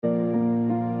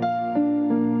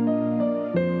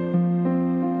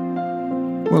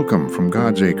Welcome from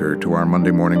God's Acre to our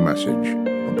Monday morning message,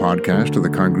 a podcast of the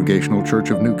Congregational Church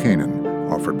of New Canaan,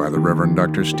 offered by the Reverend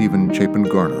Dr. Stephen Chapin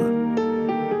Garner.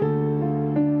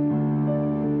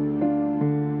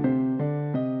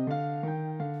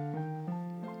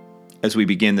 As we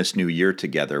begin this new year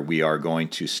together, we are going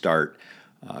to start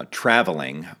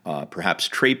traveling, perhaps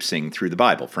traipsing through the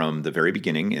Bible from the very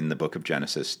beginning in the book of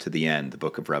Genesis to the end, the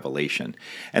book of Revelation.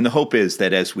 And the hope is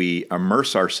that as we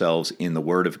immerse ourselves in the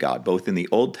Word of God, both in the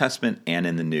Old Testament and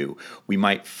in the New, we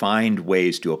might find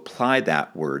ways to apply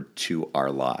that Word to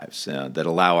our lives that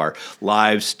allow our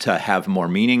lives to have more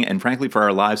meaning and, frankly, for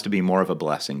our lives to be more of a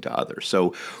blessing to others.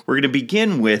 So we're going to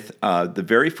begin with the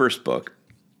very first book,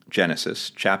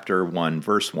 Genesis chapter 1,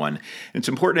 verse 1. And it's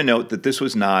important to note that this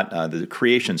was not the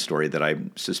creation story that I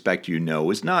suspect you know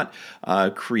was not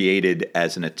created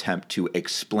as an attempt to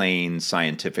explain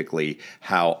scientifically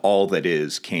how all that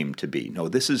is came to be. No,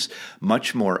 this is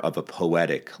much more of a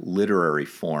poetic, literary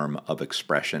form of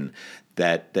expression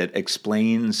that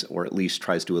explains, or at least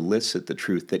tries to elicit, the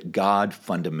truth that God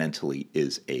fundamentally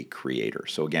is a creator.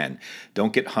 So again,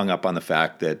 don't get hung up on the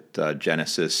fact that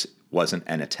Genesis wasn't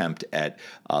an attempt at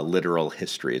literal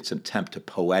history. It's an attempt to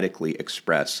poetically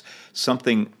express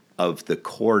something of the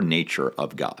core nature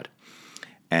of God.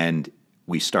 And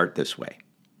we start this way.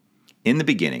 In the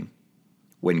beginning,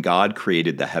 when God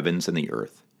created the heavens and the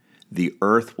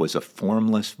earth was a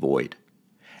formless void,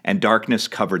 and darkness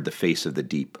covered the face of the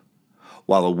deep,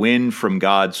 while a wind from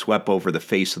God swept over the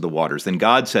face of the waters. Then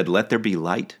God said, "Let there be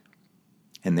light."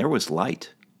 And there was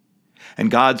light.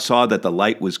 And God saw that the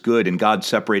light was good, and God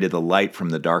separated the light from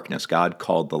the darkness. God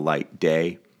called the light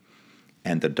day,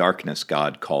 and the darkness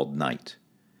God called night.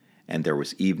 And there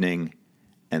was evening,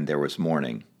 and there was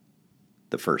morning,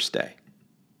 the first day.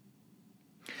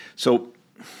 So,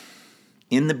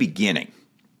 in the beginning,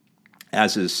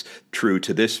 as is true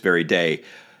to this very day,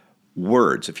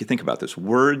 words, if you think about this,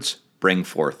 words bring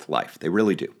forth life. They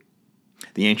really do.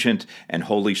 The ancient and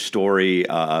holy story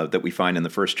that we find in the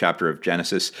first chapter of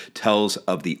Genesis tells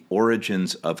of the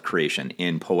origins of creation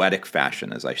in poetic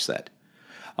fashion, as I said.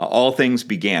 All things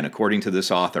began, according to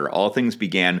this author, all things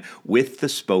began with the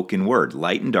spoken word,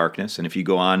 light and darkness, and if you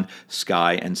go on,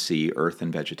 sky and sea, earth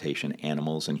and vegetation,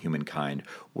 animals and humankind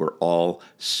were all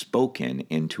spoken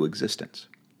into existence.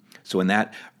 So in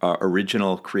that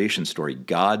original creation story,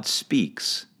 God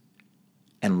speaks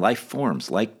and life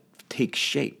forms, life takes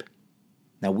shape.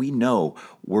 Now, we know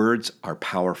words are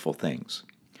powerful things.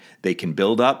 They can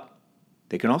build up.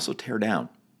 They can also tear down.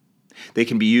 They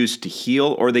can be used to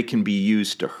heal, or they can be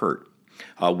used to hurt.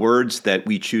 Words that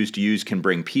we choose to use can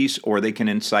bring peace, or they can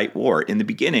incite war. In the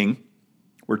beginning,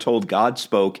 we're told God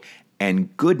spoke,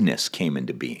 and goodness came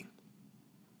into being.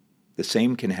 The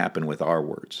same can happen with our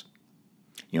words.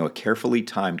 A carefully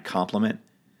timed compliment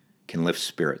can lift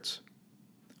spirits.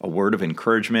 A word of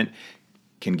encouragement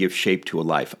can give shape to a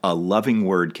life. A loving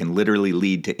word can literally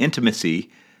lead to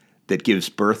intimacy that gives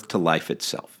birth to life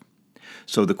itself.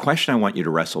 So the question I want you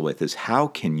to wrestle with is, how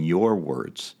can your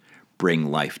words bring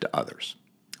life to others?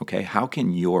 Okay, how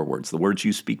can your words, the words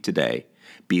you speak today,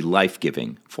 be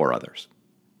life-giving for others?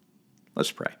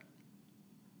 Let's pray.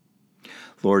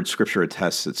 Lord, Scripture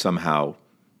attests that somehow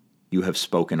you have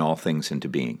spoken all things into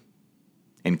being,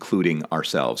 including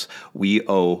ourselves. We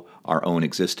owe our own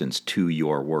existence to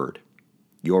your word.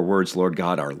 Your words, Lord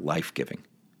God, are life-giving.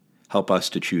 Help us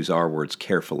to choose our words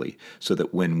carefully so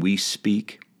that when we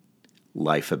speak,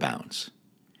 life abounds.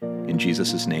 In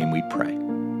Jesus' name we pray.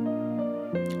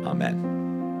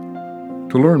 Amen.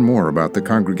 To learn more about the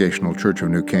Congregational Church of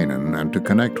New Canaan and to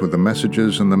connect with the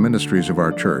messages and the ministries of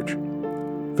our church,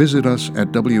 visit us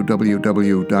at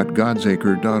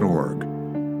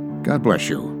www.godsacre.org. God bless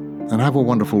you, and have a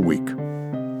wonderful week.